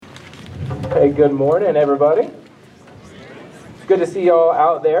Hey, good morning, everybody. It's good to see y'all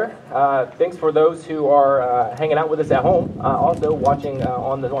out there. Thanks for those who are hanging out with us at home, also watching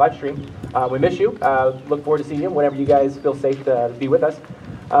on the live stream. We miss you. Look forward to seeing you whenever you guys feel safe to be with us.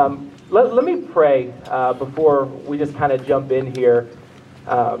 Let me pray before we just kind of jump in here.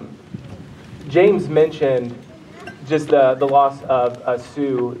 James mentioned just the loss of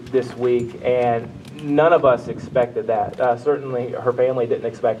Sue this week, and none of us expected that. Certainly her family didn't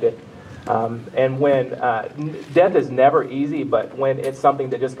expect it. And when death is never easy, but when it's something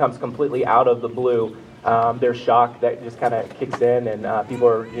that just comes completely out of the blue, there's shock that just kind of kicks in, and people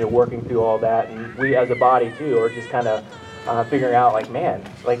are working through all that. And we as a body, too, are just kind of figuring out, like, man,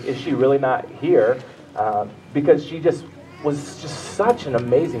 like, is she really not here? Because she just was just such an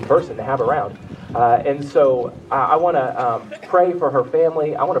amazing person to have around. And so I want to pray for her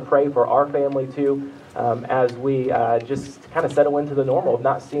family. I want to pray for our family, too, as we just kind of settle into the normal of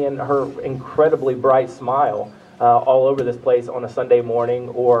not seeing her incredibly bright smile all over this place on a Sunday morning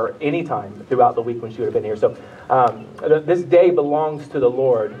or any time throughout the week when she would have been here. So this day belongs to the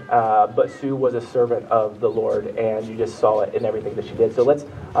Lord, but Sue was a servant of the Lord, and you just saw it in everything that she did. So let's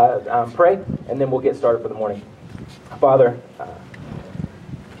pray, and then we'll get started for the morning. Father,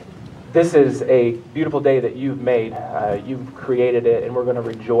 this is a beautiful day that you've made. You've created it, and we're going to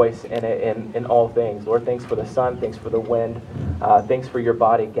rejoice in it in all things. Lord, thanks for the sun. Thanks for the wind. Thanks for your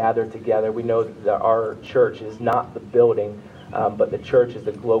body gathered together. We know that our church is not the building, but the church is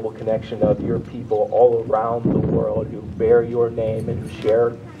the global connection of your people all around the world who bear your name and who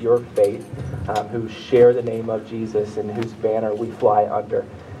share your faith, who share the name of Jesus and whose banner we fly under.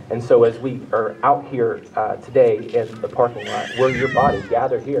 And so as we are out here today in the parking lot, we're your body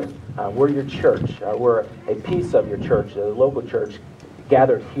gathered here. We're your church. We're a piece of your church, the local church,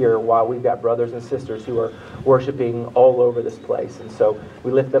 gathered here while we've got brothers and sisters who are worshiping all over this place. And so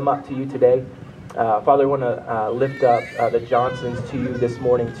we lift them up to you today. Father, I want to lift up the Johnsons to you this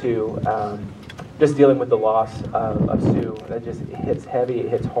morning too. Just dealing with the loss of Sue. It just hits heavy, it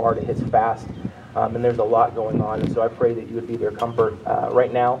hits hard, it hits fast. And there's a lot going on. And so I pray that you would be their comfort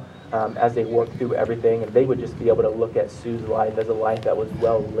right now as they work through everything. And they would just be able to look at Sue's life as a life that was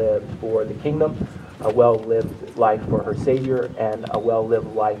well-lived for the kingdom, a well-lived life for her Savior, and a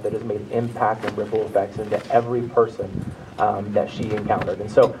well-lived life that has made impact and ripple effects into every person that she encountered.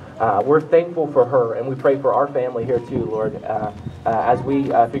 And so we're thankful for her, and we pray for our family here too, Lord, as we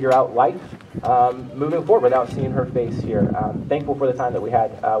figure out life moving forward without seeing her face here. Thankful for the time that we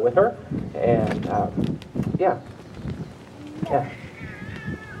had with her, and yeah,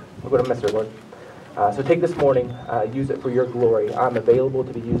 we're going to miss her, Lord. So take this morning, use it for your glory. I'm available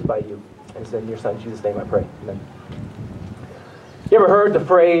to be used by you. And it's in your Son, Jesus' name I pray. Amen. You ever heard the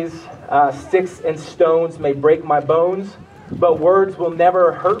phrase, sticks and stones may break my bones, but words will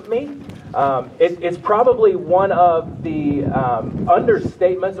never hurt me? It's probably one of the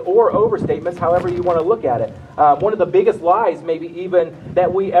understatements or overstatements, however you want to look at it. One of the biggest lies, maybe even,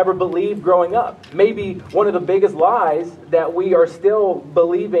 that we ever believed growing up. Maybe one of the biggest lies that we are still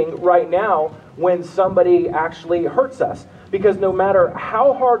believing right now when somebody actually hurts us. Because no matter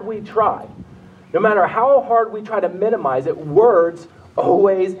how hard we try, no matter how hard we try to minimize it, words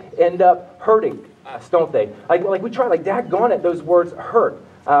always end up hurting us, don't they? Like we try, like, daggone it, those words hurt.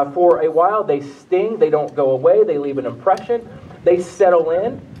 For a while, they sting, they don't go away, they leave an impression, they settle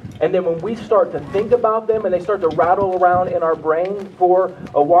in. And then when we start to think about them and they start to rattle around in our brain for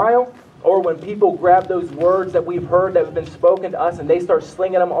a while, or when people grab those words that we've heard that have been spoken to us and they start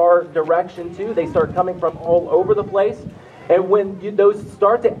slinging them our direction too, they start coming from all over the place. And when those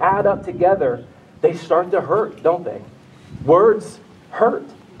start to add up together, they start to hurt, don't they? Words hurt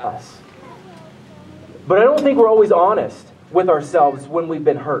us. But I don't think we're always honest with ourselves when we've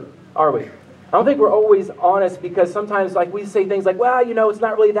been hurt, are we? I don't think we're always honest because sometimes, like, we say things like, well, it's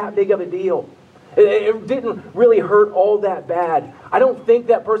not really that big of a deal. It didn't really hurt all that bad. I don't think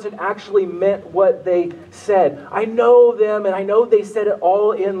that person actually meant what they said. I know them, and I know they said it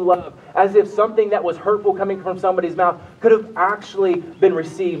all in love, as if something that was hurtful coming from somebody's mouth could have actually been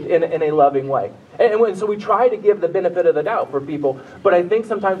received in a loving way. And so we try to give the benefit of the doubt for people, but I think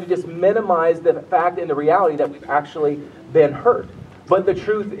sometimes we just minimize the fact and the reality that we've actually been hurt. But the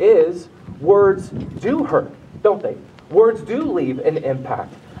truth is, words do hurt, don't they? Words do leave an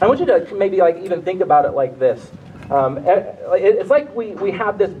impact. I want you to maybe even think about it like this. It's like we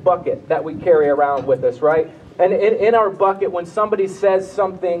have this bucket that we carry around with us, right? And in our bucket, when somebody says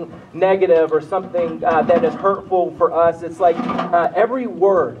something negative or something that is hurtful for us, it's like every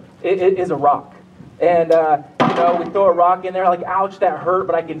word is a rock. And, we throw a rock in there, like, ouch, that hurt,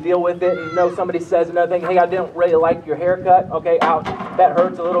 but I can deal with it. And, somebody says another thing, hey, I didn't really like your haircut. Okay, ouch, that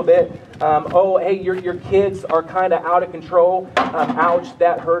hurts a little bit. Oh, hey, your kids are kind of out of control. Ouch,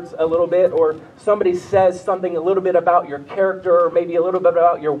 that hurts a little bit. Or somebody says something a little bit about your character, or maybe a little bit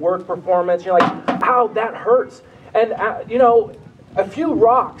about your work performance. You're like, ow, that hurts. And, a few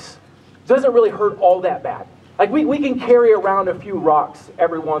rocks doesn't really hurt all that bad. Like, we can carry around a few rocks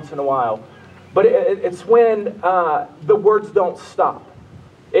every once in a while. But it's when the words don't stop.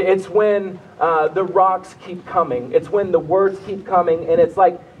 It's when the rocks keep coming. It's when the words keep coming. And it's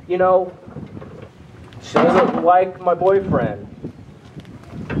like, she doesn't like my boyfriend.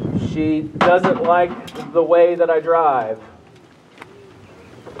 She doesn't like the way that I drive.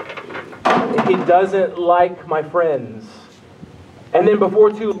 He doesn't like my friends. And then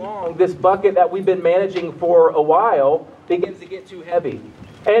before too long, this bucket that we've been managing for a while begins to get too heavy.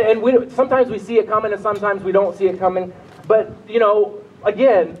 And sometimes we see it coming and sometimes we don't see it coming. But,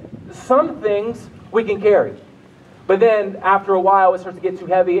 again, some things we can carry. But then after a while, it starts to get too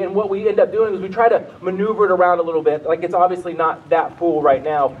heavy. And what we end up doing is we try to maneuver it around a little bit. Like, it's obviously not that full right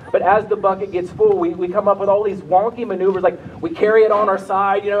now. But as the bucket gets full, we come up with all these wonky maneuvers. Like, we carry it on our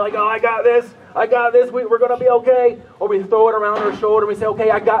side, like, oh, I got this, we're going to be okay. Or we throw it around our shoulder and we say, okay,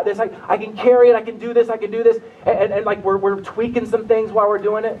 I got this, I can carry it, I can do this. And like, we're tweaking some things while we're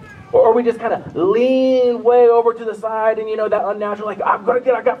doing it. Or we just kind of lean way over to the side and, that unnatural, like,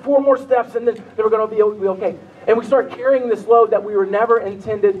 I got 4 more steps and then we're going to be okay. And we start carrying this load that we were never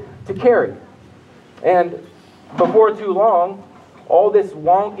intended to carry. And before too long, all this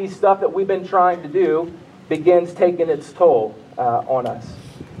wonky stuff that we've been trying to do begins taking its toll on us.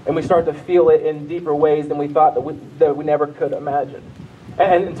 And we start to feel it in deeper ways than we thought that we never could imagine.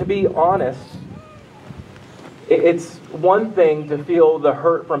 And to be honest, it's one thing to feel the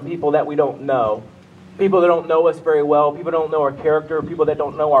hurt from people that we don't know. People that don't know us very well. People that don't know our character. People that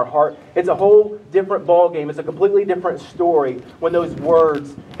don't know our heart. It's a whole different ballgame. It's a completely different story when those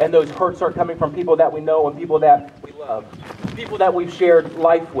words and those hurts are coming from people that we know and people that we love. People that we've shared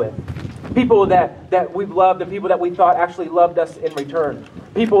life with. People that we've loved and people that we thought actually loved us in return.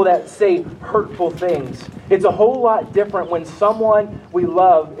 People that say hurtful things. It's a whole lot different when someone we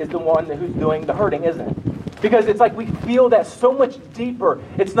love is the one who's doing the hurting, isn't it? Because it's like we feel that so much deeper.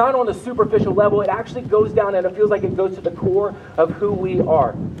 It's not on the superficial level. It actually goes down and it feels like it goes to the core of who we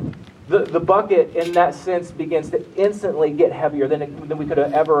are. The bucket, in that sense, begins to instantly get heavier than we could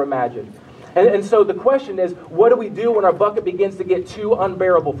have ever imagined. And so the question is, what do we do when our bucket begins to get too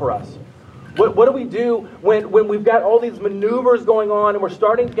unbearable for us? What do we do when we've got all these maneuvers going on and we're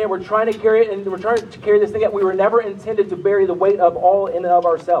trying to carry it and we're trying to carry this thing that we were never intended to bear the weight of all in and of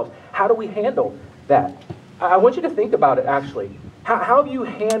ourselves? How do we handle that? I want you to think about it, actually. How have you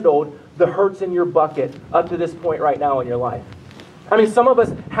handled the hurts in your bucket up to this point right now in your life? I mean, some of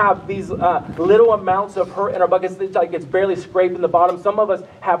us have these little amounts of hurt in our buckets. It's like it's barely scraping the bottom. Some of us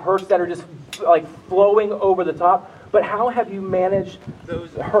have hurts that are just like flowing over the top. But how have you managed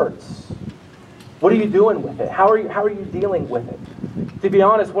those hurts? What are you doing with it? How are you dealing with it? To be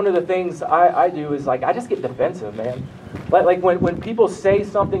honest, one of the things I do is like I just get defensive, man. Like when people say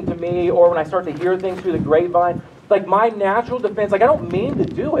something to me or when I start to hear things through the grapevine, like my natural defense, like I don't mean to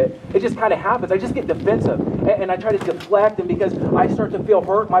do it. It just kind of happens. I just get defensive and I try to deflect, and because I start to feel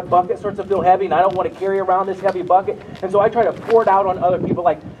hurt, my bucket starts to feel heavy and I don't want to carry around this heavy bucket. And so I try to pour it out on other people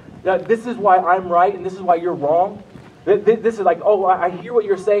like, this is why I'm right and this is why you're wrong. This is like, oh, I hear what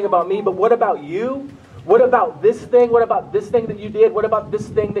you're saying about me, but what about you? What about this thing? What about this thing that you did? What about this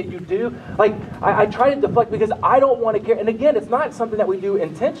thing that you do? Like, I try to deflect because I don't want to care. And again, it's not something that we do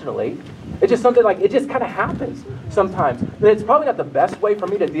intentionally. It's just something like, it just kind of happens sometimes. And it's probably not the best way for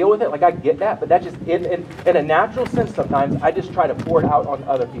me to deal with it. Like, I get that. But that's just, in a natural sense sometimes, I just try to pour it out on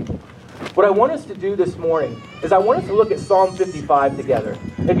other people. What I want us to do this morning is I want us to look at Psalm 55 together.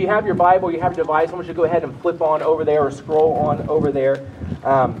 If you have your Bible, you have your device, I want you to go ahead and flip on over there or scroll on over there.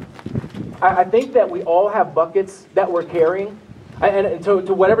 I think that we all have buckets that we're carrying. And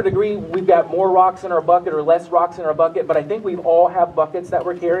to whatever degree, we've got more rocks in our bucket or less rocks in our bucket, but I think we all have buckets that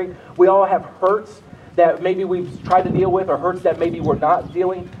we're carrying. We all have hurts that maybe we've tried to deal with, or hurts that maybe we're not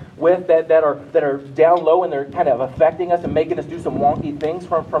dealing with, that are down low and they're kind of affecting us and making us do some wonky things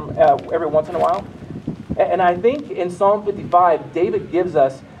from every once in a while. And I think in Psalm 55, David gives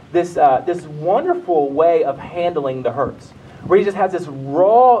us this wonderful way of handling the hurts, where he just has this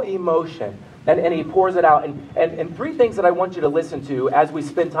raw emotion and he pours it out. And 3 things that I want you to listen to as we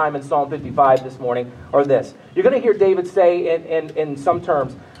spend time in Psalm 55 this morning are this. You're going to hear David say in some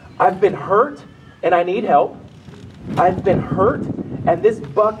terms, I've been hurt and I need help. I've been hurt and this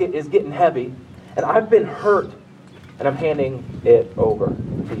bucket is getting heavy. And I've been hurt, and I'm handing it over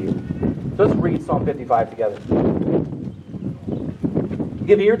to you. So let's read Psalm 55 together.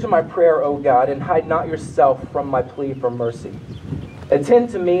 Give ear to my prayer, O God, and hide not yourself from my plea for mercy. Attend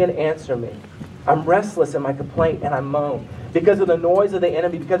to me and answer me. I'm restless in my complaint, and I moan because of the noise of the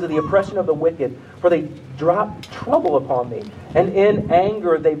enemy, because of the oppression of the wicked. For they drop trouble upon me, and in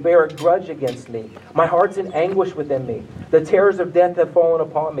anger they bear a grudge against me. My heart's in anguish within me. The terrors of death have fallen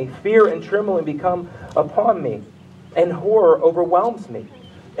upon me. Fear and trembling become upon me, and horror overwhelms me.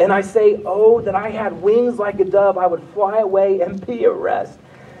 And I say, oh, that I had wings like a dove, I would fly away and be at rest.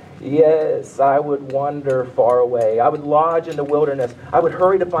 Yes, I would wander far away. I would lodge in the wilderness. I would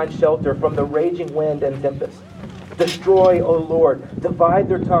hurry to find shelter from the raging wind and tempest. Destroy, O Lord. Divide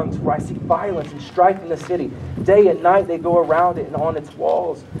their tongues, for I see violence and strife in the city. Day and night they go around it and on its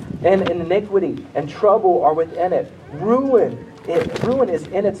walls. And iniquity and trouble are within it. Ruin is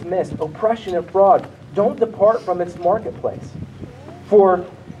in its midst. Oppression and fraud. Don't depart from its marketplace. For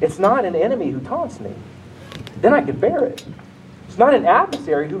it's not an enemy who taunts me. Then I could bear it. It's not an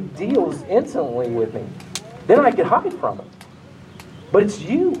adversary who deals insolently with me. Then I could hide from him. But it's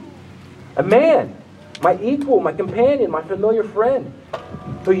you, a man, my equal, my companion, my familiar friend,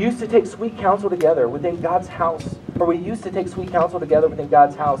 who used to take sweet counsel together within God's house. Or we used to take sweet counsel together within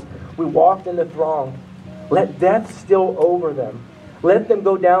God's house. We walked in the throng. Let death steal over them. Let them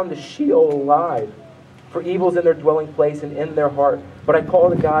go down to Sheol alive. For evil's in their dwelling place and in their heart. But I call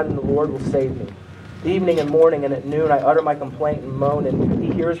to God, and the Lord will save me. Evening and morning and at noon I utter my complaint and moan, and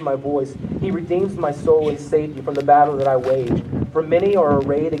He hears my voice. He redeems my soul in safety from the battle that I wage. For many are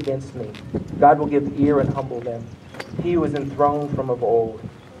arrayed against me. God will give ear and humble them. He who is enthroned from of old,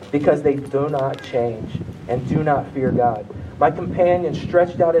 because they do not change and do not fear God. My companion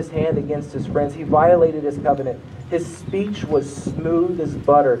stretched out his hand against his friends. He violated his covenant. His speech was smooth as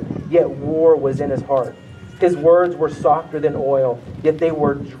butter, yet war was in his heart. His words were softer than oil, yet they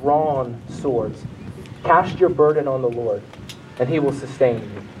were drawn swords. Cast your burden on the Lord, and He will sustain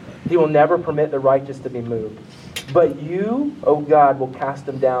you. He will never permit the righteous to be moved. But you, O God, will cast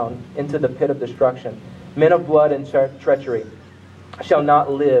them down into the pit of destruction. Men of blood and treachery shall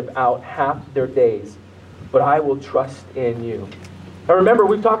not live out half their days, but I will trust in you. Now remember,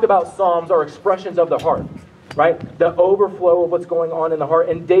 we've talked about Psalms are expressions of the heart, right? The overflow of what's going on in the heart.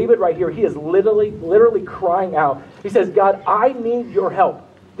 And David right here, he is literally crying out. He says, God, I need your help.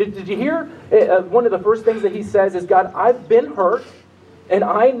 Did you hear? One of the first things that he says is, God, I've been hurt and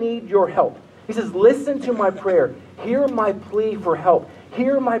I need your help. He says, listen to my prayer. Hear my plea for help.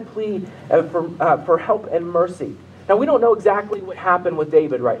 Hear my plea for help and mercy. Now, we don't know exactly what happened with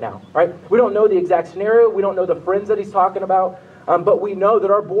David right now, right? We don't know the exact scenario. We don't know the friends that he's talking about. But we know that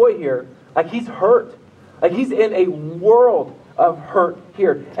our boy here, he's hurt. He's in a world of hurt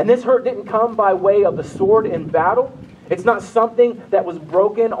here. And this hurt didn't come by way of the sword in battle. It's not something that was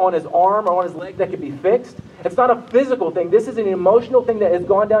broken on his arm or on his leg that could be fixed. It's not a physical thing. This is an emotional thing that has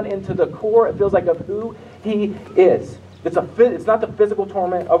gone down into the core, it feels like, of who he is. It's not the physical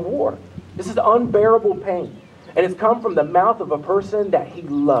torment of war. This is unbearable pain. And it's come from the mouth of a person that he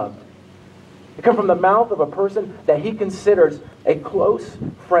loved. It comes from the mouth of a person that he considers a close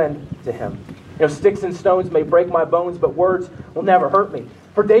friend to him. Sticks and stones may break my bones, but words will never hurt me.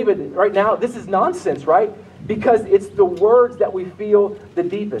 For David, right now, this is nonsense, right? Because it's the words that we feel the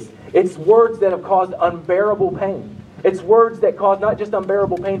deepest. It's words that have caused unbearable pain. It's words that cause not just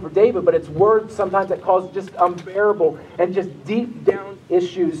unbearable pain for David, but it's words sometimes that cause just unbearable and just deep down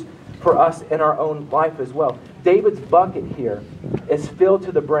issues for us in our own life as well. David's bucket here is filled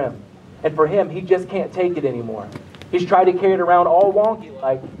to the brim. And for him, he just can't take it anymore. He's tried to carry it around all wonky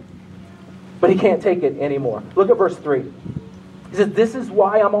like, but he can't take it anymore. Look at verse 3. He says, this is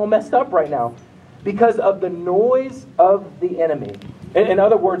why I'm all messed up right now. Because of the noise of the enemy. In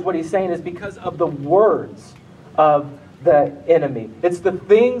other words, what he's saying is because of the words of the enemy. It's the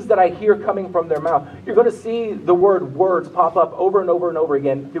things that I hear coming from their mouth. You're going to see the word words pop up over and over and over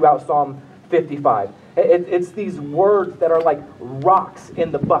again throughout Psalm 55. It's these words that are like rocks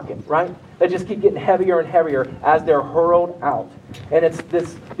in the bucket, right? That just keep getting heavier and heavier as they're hurled out. And it's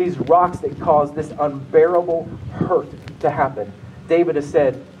these rocks that cause this unbearable hurt to happen. David has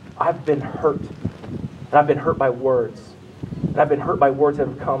said, I've been hurt. And I've been hurt by words. And I've been hurt by words that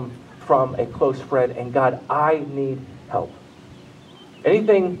have come from a close friend. And God, I need help.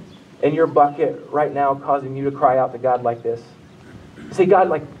 Anything in your bucket right now causing you to cry out to God like this? Say,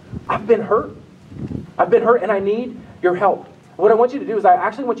 God, I've been hurt. I've been hurt and I need your help. What I want you to do is I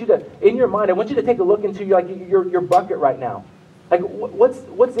actually want you to, in your mind, I want you to take a look into your bucket right now.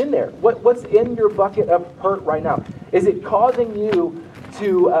 What's in there? What's in your bucket of hurt right now? Is it causing you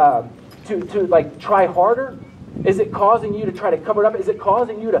to to like try harder? Is it causing you to try to cover it up? Is it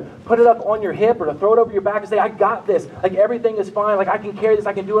causing you to put it up on your hip or to throw it over your back and say, I got this. Like everything is fine. Like I can carry this.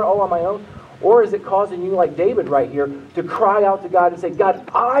 I can do it all on my own. Or is it causing you, like David right here, to cry out to God and say, God,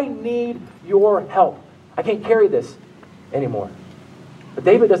 I need your help. I can't carry this anymore. But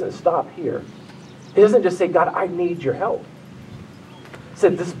David doesn't stop here. He doesn't just say, God, I need your help. He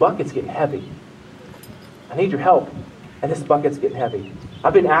said, this bucket's getting heavy. I need your help. And this bucket's getting heavy.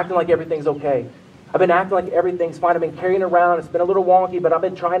 I've been acting like everything's okay. I've been acting like everything's fine. I've been carrying it around. It's been a little wonky, but I've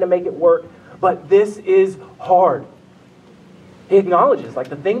been trying to make it work. But this is hard. He acknowledges, like,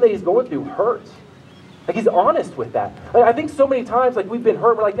 the thing that he's going through hurts. Like, he's honest with that. Like, I think so many times, like, we've been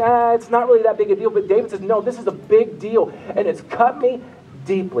hurt. We're like, it's not really that big a deal. But David says, no, this is a big deal. And it's cut me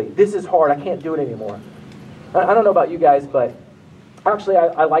deeply. This is hard. I can't do it anymore. I don't know about you guys, but actually,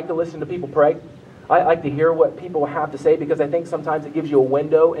 I like to listen to people pray. I like to hear what people have to say because I think sometimes it gives you a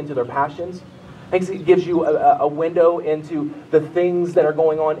window into their passions. It gives you a window into the things that are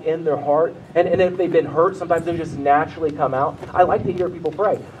going on in their heart. And if they've been hurt, sometimes they just naturally come out. I like to hear people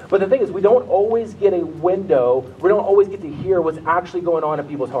pray. But the thing is, we don't always get a window. We don't always get to hear what's actually going on in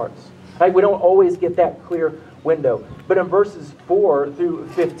people's hearts. Right? We don't always get that clear window. But in verses 4 through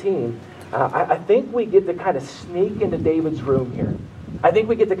 15, I think we get to kind of sneak into David's room here. I think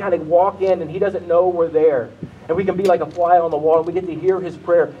we get to kind of walk in and he doesn't know we're there. And we can be like a fly on the wall. And we get to hear his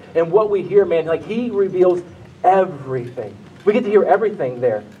prayer. And what we hear, man, like he reveals everything. We get to hear everything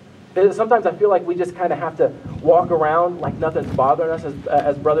there. Sometimes I feel like we just kind of have to walk around like nothing's bothering us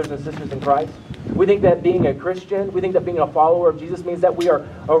as brothers and sisters in Christ. We think that being a Christian, we think that being a follower of Jesus means that we are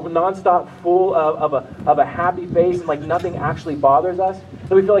nonstop full of a happy face and like nothing actually bothers us.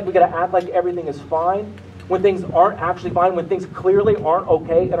 So we feel like we got to act like everything is fine when things aren't actually fine, when things clearly aren't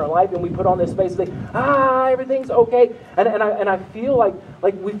okay in our life, and we put on this face and say, everything's okay. And I feel like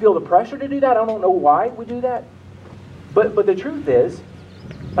we feel the pressure to do that. I don't know why we do that. But the truth is,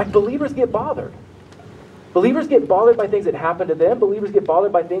 like believers get bothered. Believers get bothered by things that happen to them. Believers get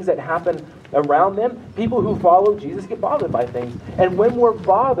bothered by things that happen around them. People who follow Jesus get bothered by things. And when we're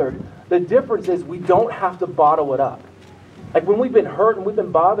bothered, the difference is we don't have to bottle it up. Like when we've been hurt and we've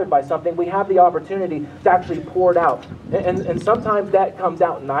been bothered by something, we have the opportunity to actually pour it out. And sometimes that comes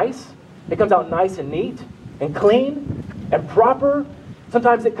out nice. It comes out nice and neat and clean and proper.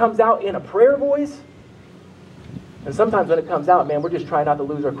 Sometimes it comes out in a prayer voice. And sometimes when it comes out, man, we're just trying not to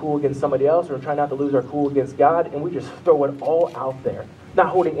lose our cool against somebody else, or trying not to lose our cool against God, and we just throw it all out there, not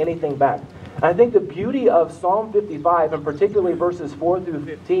holding anything back. And I think the beauty of Psalm 55, and particularly verses 4 through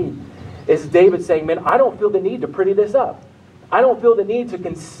 15, is David saying, man, I don't feel the need to pretty this up. I don't feel the need to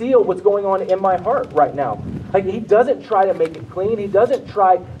conceal what's going on in my heart right now. Like he doesn't try to make it clean. He doesn't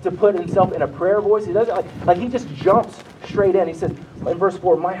try to put himself in a prayer voice. He doesn't like he just jumps straight in. He says in verse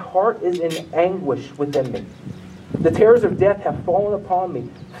 4, my heart is in anguish within me. The terrors of death have fallen upon me.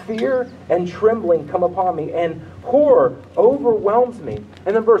 Fear and trembling come upon me, and horror overwhelms me.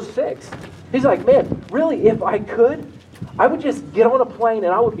 And then verse 6, he's like, man, really, if I could, I would just get on a plane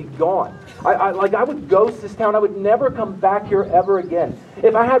and I would be gone. I would ghost this town. I would never come back here ever again.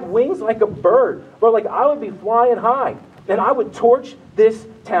 If I had wings like a bird, or like I would be flying high, and I would torch this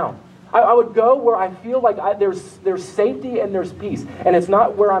town. I would go where I feel like there's safety and there's peace, and it's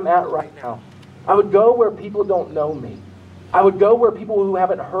not where I'm at right now. I would go where people don't know me. I would go where people who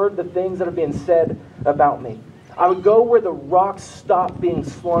haven't heard the things that are being said about me. I would go where the rocks stop being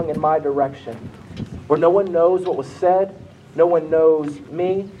slung in my direction, where no one knows what was said, no one knows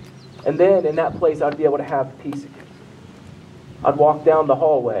me, and then in that place I'd be able to have peace again. I'd walk down the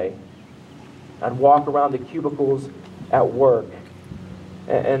hallway. I'd walk around the cubicles at work,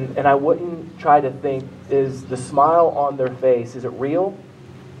 and I wouldn't try to think, is the smile on their face, is it real?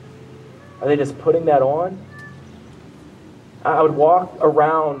 Are they just putting that on? I would walk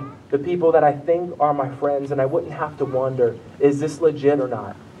around the people that I think are my friends, and I wouldn't have to wonder, is this legit or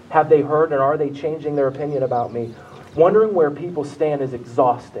not? Have they heard, and are they changing their opinion about me? Wondering where people stand is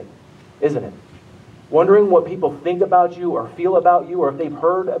exhausting, isn't it? Wondering what people think about you or feel about you or if they've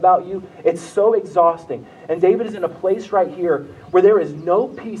heard about you. It's so exhausting. And David is in a place right here where there is no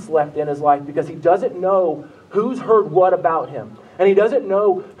peace left in his life because he doesn't know who's heard what about him. And he doesn't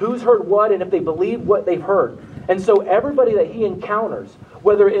know who's heard what and if they believe what they've heard. And so everybody that he encounters,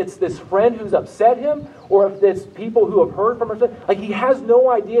 whether it's this friend who's upset him or if it's people who have heard from him, like he has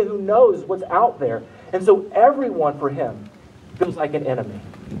no idea who knows what's out there. And so everyone for him feels like an enemy.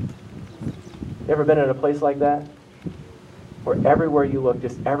 You ever been in a place like that? Where everywhere you look,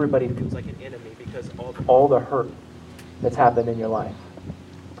 just everybody feels like an enemy because of all the hurt that's happened in your life.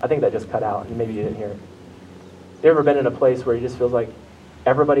 I think that just cut out and maybe you didn't hear it. You ever been in a place where it just feels like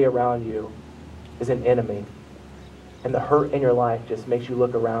everybody around you is an enemy. And the hurt in your life just makes you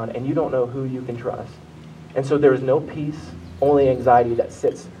look around and you don't know who you can trust. And so there is no peace, only anxiety that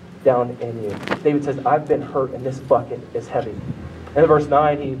sits down in you. David says, I've been hurt and this bucket is heavy. And in verse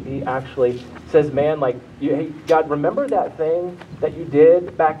 9, he actually says, man, hey, God, remember that thing that you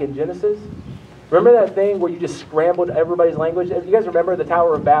did back in Genesis? Remember that thing where you just scrambled everybody's language? You guys remember the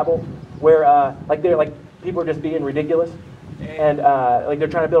Tower of Babel where people are just being ridiculous? And they're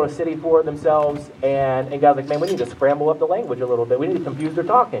trying to build a city for themselves, and God's like, man, we need to scramble up the language a little bit. We need to confuse their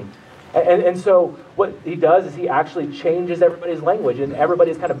talking. And so what he does is he actually changes everybody's language, and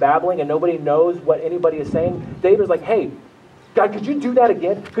everybody's kind of babbling, and nobody knows what anybody is saying. David's like, hey, God, could you do that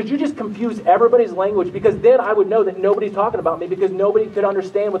again? Could you just confuse everybody's language? Because then I would know that nobody's talking about me, because nobody could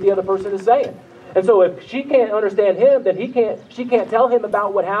understand what the other person is saying. And so if she can't understand him, then she can't tell him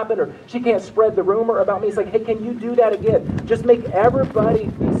about what happened, or she can't spread the rumor about me. It's like, hey, can you do that again? Just make everybody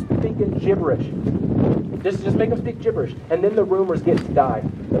be speaking gibberish. Just make them speak gibberish. And then the rumors get to die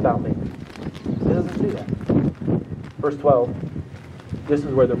about me. It doesn't do that. Verse 12. This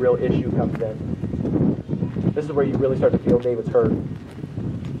is where the real issue comes in. This is where you really start to feel David's hurt.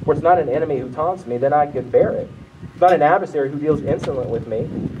 For it's not an enemy who taunts me, then I can bear it. It's not an adversary who deals insolent with me,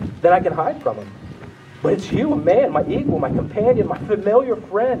 then I can hide from him. But it's you, a man, my equal, my companion, my familiar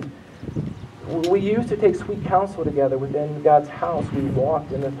friend. We used to take sweet counsel together within God's house. We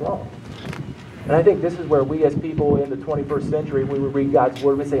walked in the throng. And I think this is where we as people in the 21st century, we would read God's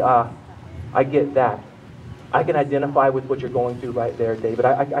word, we say, I get that. I can identify with what you're going through right there, David.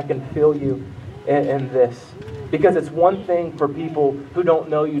 I can feel you in this. Because it's one thing for people who don't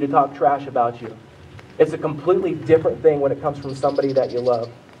know you to talk trash about you. It's a completely different thing when it comes from somebody that you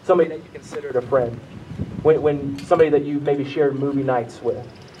love. Somebody that you considered a friend. When somebody that you maybe shared movie nights with.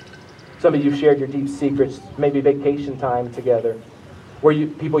 Somebody you've shared your deep secrets, maybe vacation time together. Where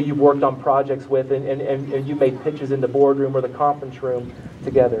people you've worked on projects with and you made pitches in the boardroom or the conference room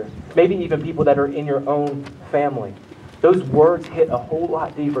together. Maybe even people that are in your own family. Those words hit a whole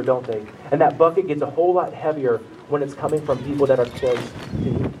lot deeper, don't they? And that bucket gets a whole lot heavier when it's coming from people that are close to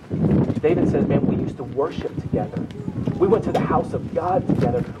you. David says, man, we used to worship together. We went to the house of God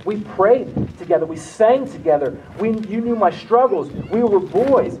together. We prayed together. We sang together. You knew my struggles. We were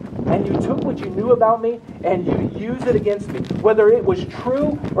boys. And you took what you knew about me and you used it against me. Whether it was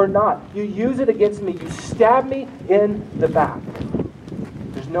true or not, you used it against me. You stabbed me in the back.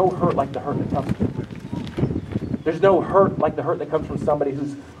 There's no hurt like the hurt that comes from you. There's no hurt like the hurt that comes from somebody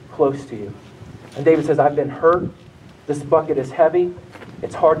who's close to you. And David says, I've been hurt. This bucket is heavy.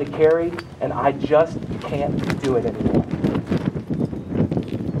 It's hard to carry. And I just can't do it anymore.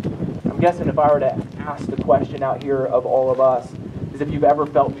 I'm guessing if I were to ask the question out here of all of us, is if you've ever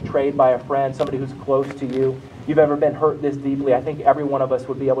felt betrayed by a friend, somebody who's close to you, you've ever been hurt this deeply, I think every one of us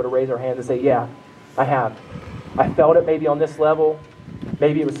would be able to raise our hands and say, yeah, I have. I felt it maybe on this level.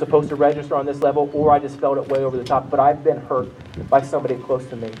 Maybe it was supposed to register on this level, or I just felt it way over the top. But I've been hurt by somebody close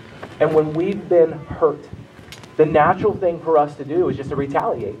to me. And when we've been hurt, the natural thing for us to do is just to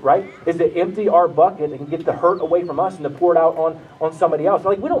retaliate, right? Is to empty our bucket and get the hurt away from us and to pour it out on somebody else.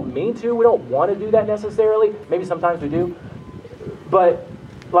 We don't mean to. We don't want to do that necessarily. Maybe sometimes we do. But,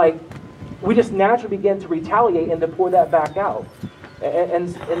 we just naturally begin to retaliate and to pour that back out. And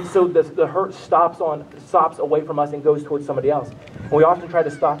so the hurt stops away from us and goes towards somebody else. And we often try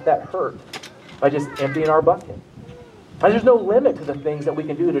to stop that hurt by just emptying our bucket. And there's no limit to the things that we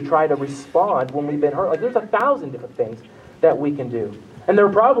can do to try to respond when we've been hurt. There's 1,000 different things that we can do. And there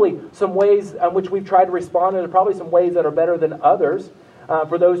are probably some ways in which we've tried to respond, and there are probably some ways that are better than others.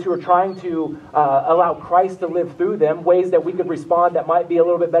 For those who are trying to allow Christ to live through them, ways that we could respond that might be a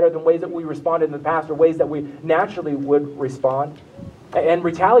little bit better than ways that we responded in the past, or ways that we naturally would respond. And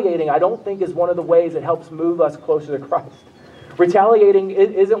retaliating, I don't think, is one of the ways that helps move us closer to Christ. Retaliating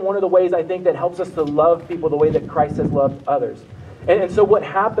isn't one of the ways, I think, that helps us to love people the way that Christ has loved others. And so what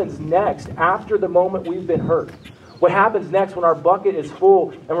happens next, after the moment we've been hurt, what happens next when our bucket is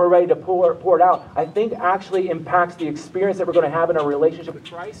full and we're ready to pour it out, I think actually impacts the experience that we're going to have in our relationship with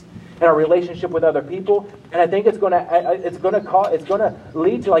Christ and our relationship with other people. And I think it's going to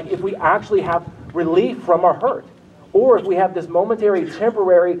lead to, if we actually have relief from our hurt. Or if we have this momentary,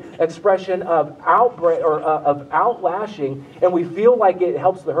 temporary expression of outbreak or of outlashing, and we feel like it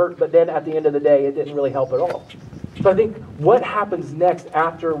helps the hurt, but then at the end of the day, it didn't really help at all. So I think what happens next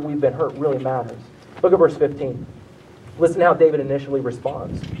after we've been hurt really matters. Look at verse 15. Listen how David initially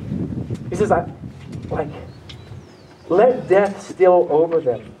responds. He says, let death steal over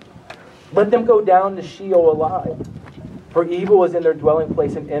them. Let them go down to Sheol alive. For evil is in their dwelling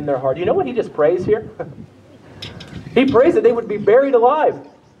place and in their heart. You know what he just prays here? He prays that they would be buried alive.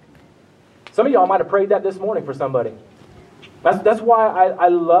 Some of y'all might have prayed that this morning for somebody. That's why I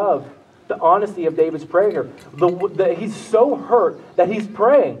love the honesty of David's prayer. He's so hurt that he's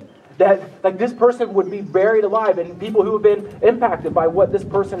praying that like this person would be buried alive, and people who have been impacted by what this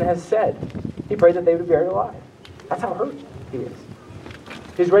person has said. He prayed that they would be buried alive. That's how hurt he is.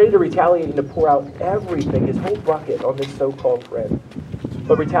 He's ready to retaliate and to pour out everything, his whole bucket, on this so-called friend.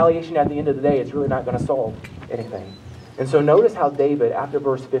 But retaliation at the end of the day is really not going to solve anything. And so notice how David, after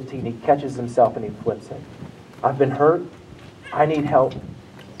verse 15, he catches himself and he flips it. I've been hurt. I need help.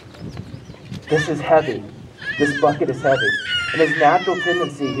 This is heavy. This bucket is heavy. And his natural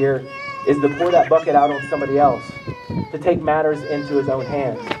tendency here is to pour that bucket out on somebody else, to take matters into his own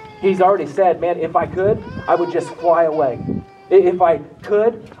hands. He's already said, man, if I could, I would just fly away. If I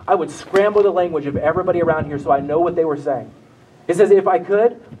could, I would scramble the language of everybody around here so I know what they were saying. It says, if I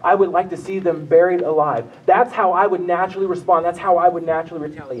could, I would like to see them buried alive. That's how I would naturally respond. That's how I would naturally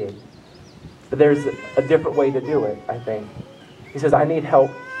retaliate. But there's a different way to do it, I think. He says, I need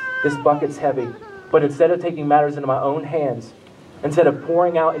help. This bucket's heavy. But instead of taking matters into my own hands, instead of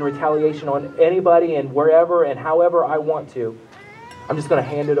pouring out in retaliation on anybody and wherever and however I want to, I'm just going to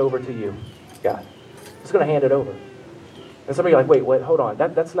hand it over to you, God. I'm just going to hand it over. And some of you are like, wait, hold on.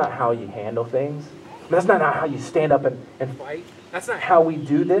 That's not how you handle things. That's not how you stand up and fight. That's not how we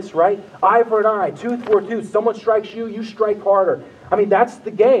do this, right? Eye for an eye, tooth for a tooth. Someone strikes you, you strike harder. I mean, that's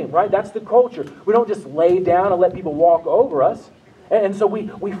the game, right? That's the culture. We don't just lay down and let people walk over us. And so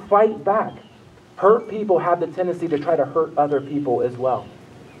we fight back. Hurt people have the tendency to try to hurt other people as well.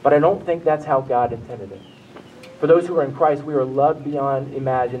 But I don't think that's how God intended it. For those who are in Christ, we are loved beyond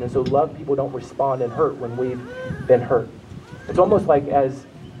imagine. And so loved people don't respond and hurt when we've been hurt. It's almost like as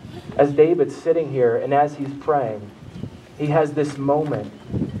David's sitting here and as he's praying, he has this moment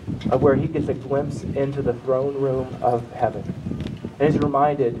of where he gets a glimpse into the throne room of heaven. And he's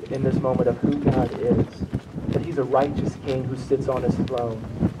reminded in this moment of who God is. That he's a righteous king who sits on his throne.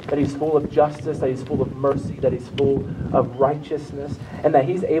 That he's full of justice, that he's full of mercy, that he's full of righteousness. And that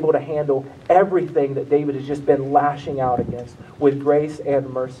he's able to handle everything that David has just been lashing out against with grace and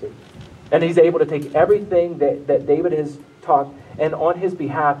mercy. And he's able to take everything that David has taught, and on his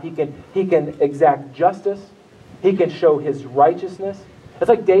behalf, he can exact justice. He can show his righteousness. It's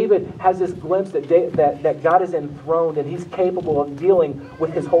like David has this glimpse that God is enthroned, and he's capable of dealing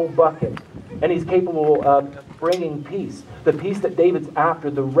with his whole bucket. And he's capable of bringing peace. The peace that David's after,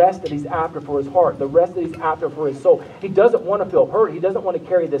 the rest that he's after for his heart, the rest that he's after for his soul. He doesn't want to feel hurt. He doesn't want to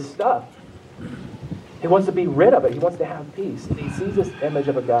carry this stuff. He wants to be rid of it. He wants to have peace. And he sees this image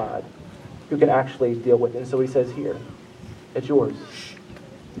of a God who can actually deal with it. And so he says, here, it's yours.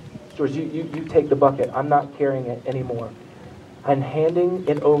 It's yours. You take the bucket. I'm not carrying it anymore. I'm handing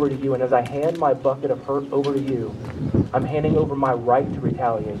it over to you. And as I hand my bucket of hurt over to you, I'm handing over my right to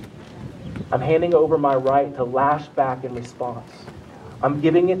retaliate. I'm handing over my right to lash back in response. I'm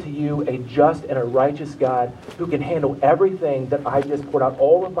giving it to you, a just and a righteous God who can handle everything that I just poured out,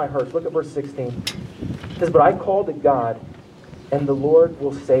 all of my hurts. Look at verse 16. It says, but I called to God, and the Lord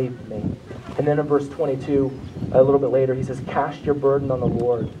will save me. And then in verse 22, a little bit later, he says, cast your burden on the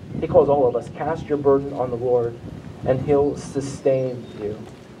Lord. He calls all of us, cast your burden on the Lord, and he'll sustain you.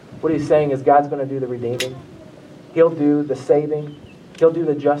 What he's saying is God's going to do the redeeming. He'll do the saving. He'll do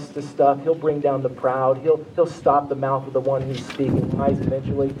the justice stuff. He'll bring down the proud. He'll stop the mouth of the one who's speaking lies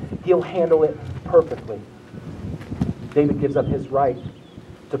eventually. He'll handle it perfectly. David gives up his right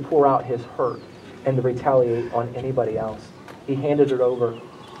to pour out his hurt and to retaliate on anybody else. He handed it over.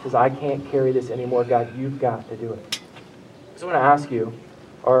 He says, I can't carry this anymore, God. You've got to do it. So I want to ask you,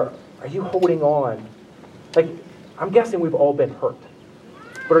 are you holding on? Like, I'm guessing we've all been hurt.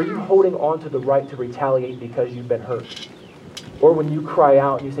 But are you holding on to the right to retaliate because you've been hurt? Or when you cry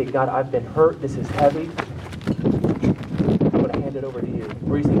out and you say, God, I've been hurt, this is heavy, I'm going to hand it over to you.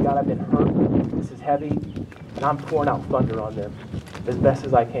 Or you say, God, I've been hurt, this is heavy, and I'm pouring out thunder on them as best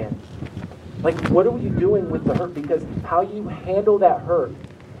as I can. Like, what are you doing with the hurt? Because how you handle that hurt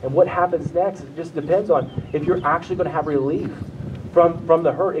and what happens next, it just depends on if you're actually going to have relief from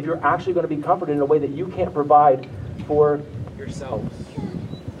the hurt, if you're actually going to be comforted in a way that you can't provide for yourselves.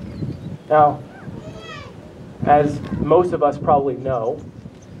 Now, as most of us probably know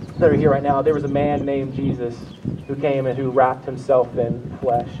that are here right now, there was a man named Jesus who came and who wrapped himself in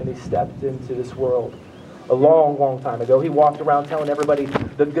flesh, and he stepped into this world a long, long time ago. He walked around telling everybody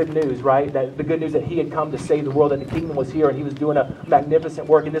the good news, right? That the good news that he had come to save the world, that the kingdom was here, and he was doing a magnificent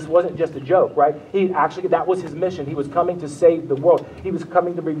work. And this wasn't just a joke, right? That was his mission. He was coming to save the world. He was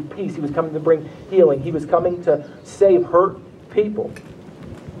coming to bring peace. He was coming to bring healing. He was coming to save hurt people.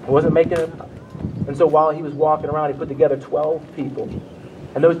 He wasn't making And so while he was walking around, he put together 12 people.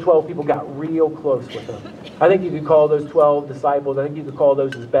 And those 12 people got real close with him. I think you could call those 12 disciples, I think you could call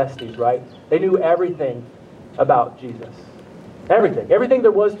those his besties, right? They knew everything about Jesus. Everything. Everything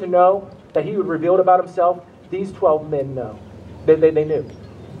there was to know that he would reveal about himself, these 12 men know. They knew.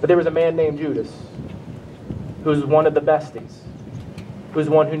 But there was a man named Judas, who was one of the besties, who was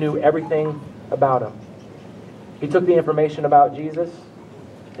one who knew everything about him. He took the information about Jesus,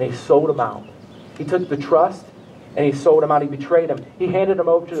 and he sold him out. He took the trust, and he sold him out. He betrayed him. He handed him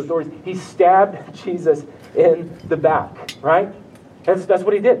over to the authorities. He stabbed Jesus in the back, right? That's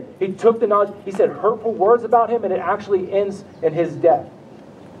what he did. He took the knowledge. He said hurtful words about him, and it actually ends in his death.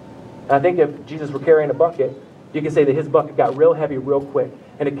 And I think if Jesus were carrying a bucket, you could say that his bucket got real heavy real quick,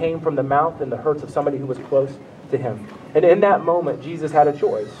 and it came from the mouth and the hurts of somebody who was close to him. And in that moment, Jesus had a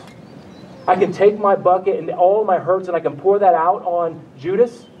choice. I can take my bucket and all my hurts, and I can pour that out on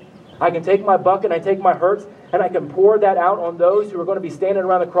Judas. I can take my bucket and I take my hurts, and I can pour that out on those who are going to be standing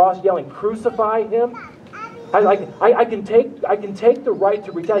around the cross yelling, "Crucify him." I can take the right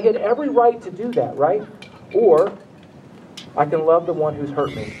to retaliate. He had every right to do that, right? Or I can love the one who's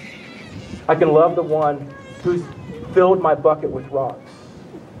hurt me. I can love the one who's filled my bucket with rocks,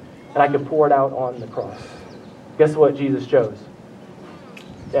 and I can pour it out on the cross. Guess what Jesus chose?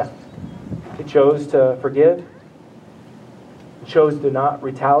 Yeah. He chose to forgive. He chose to not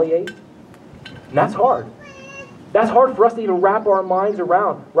retaliate. And that's hard. That's hard for us to even wrap our minds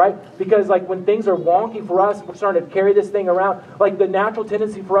around, right? Because when things are wonky for us, we're starting to carry this thing around. The natural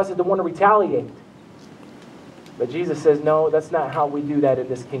tendency for us is to want to retaliate. But Jesus says, no, that's not how we do that in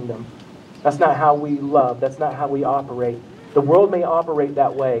this kingdom. That's not how we love. That's not how we operate. The world may operate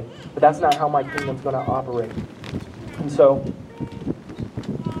that way, but that's not how my kingdom's going to operate. And so,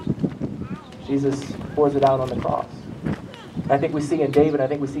 Jesus pours it out on the cross. I think we see in David, I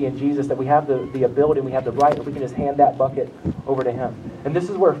think we see in Jesus that we have the ability, we have the right, that we can just hand that bucket over to him. And this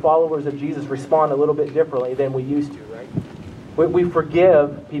is where followers of Jesus respond a little bit differently than we used to, right? We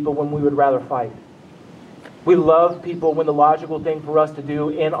forgive people when we would rather fight. We love people when the logical thing for us to do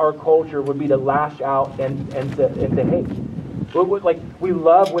in our culture would be to lash out and to hate. We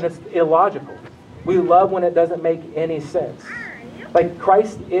love when it's illogical. We love when it doesn't make any sense.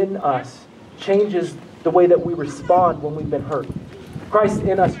 Christ in us changes the way that we respond when we've been hurt. Christ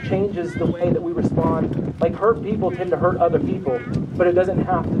in us changes the way that we respond. Hurt people tend to hurt other people, but it doesn't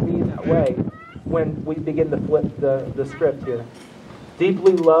have to be that way when we begin to flip the script here.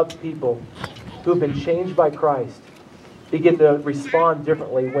 Deeply loved people who've been changed by Christ begin to respond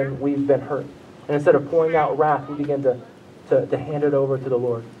differently when we've been hurt. And instead of pouring out wrath, we begin to hand it over to the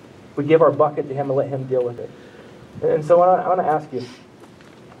Lord. We give our bucket to him and let him deal with it. And so I want to ask you,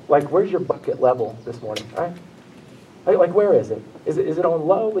 where's your bucket level this morning? Right? Where is it? Is it on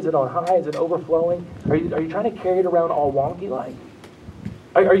low? Is it on high? Is it overflowing? Are you trying to carry it around all wonky like?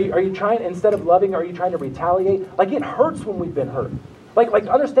 Are you trying, instead of loving, are you trying to retaliate? It hurts when we've been hurt.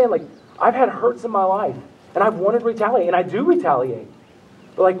 Understand, I've had hurts in my life, and I've wanted to retaliate, and I do retaliate.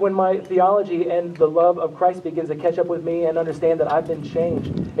 But when my theology and the love of Christ begins to catch up with me and understand that I've been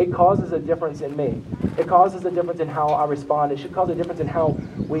changed, it causes a difference in me. It causes a difference in how I respond. It should cause a difference in how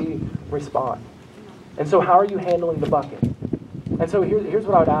we respond. And so how are you handling the bucket? And so here's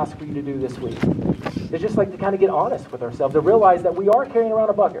what I would ask for you to do this week. It's just to kind of get honest with ourselves, to realize that we are carrying around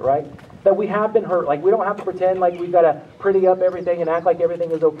a bucket, right? That we have been hurt. We don't have to pretend like we've got to pretty up everything and act like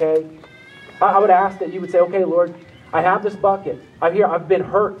everything is okay. I would ask that you would say, okay, Lord, I have this bucket. I've been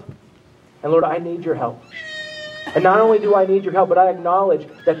hurt. And Lord, I need your help. And not only do I need your help, but I acknowledge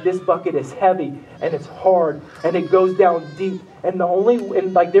that this bucket is heavy and it's hard and it goes down deep. And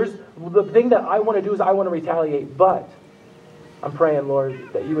there's the thing that I want to do is I want to retaliate. But I'm praying, Lord,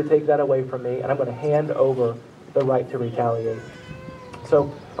 that you would take that away from me, and I'm going to hand over the right to retaliate.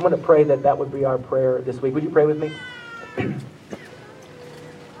 So I'm going to pray that would be our prayer this week. Would you pray with me?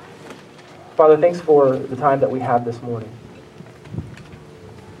 Father, thanks for the time that we have this morning.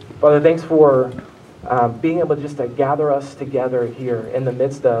 Father, thanks for being able just to gather us together here in the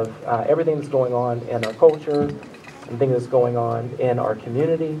midst of everything that's going on in our culture and things that's going on in our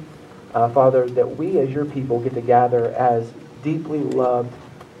community. Father, that we as your people get to gather as deeply loved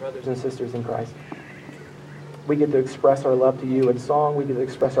brothers and sisters in Christ. We get to express our love to you in song. We get to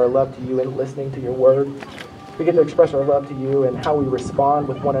express our love to you in listening to your word. We get to express our love to you in how we respond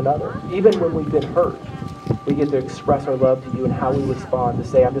with one another. Even when we've been hurt, we get to express our love to you in how we respond, to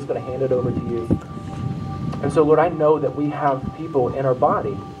say, I'm just going to hand it over to you. And so, Lord, I know that we have people in our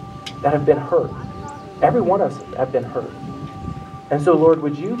body that have been hurt. Every one of us have been hurt. And so, Lord,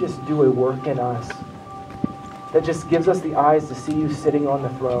 would you just do a work in us that just gives us the eyes to see you sitting on the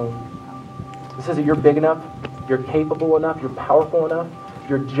throne, It says that you're big enough, you're capable enough, you're powerful enough,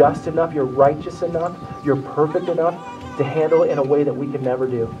 you're just enough, you're righteous enough, you're perfect enough to handle it in a way that we can never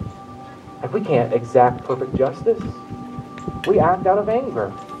do. Like, we can't exact perfect justice. We act out of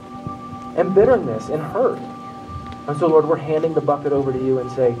anger and bitterness and hurt. And so, Lord, we're handing the bucket over to you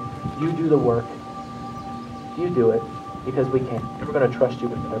and say, you do the work. You do it, because we can't. And we're going to trust you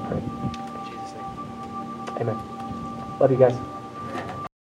with it, I pray. In Jesus' name. Amen. Love you guys.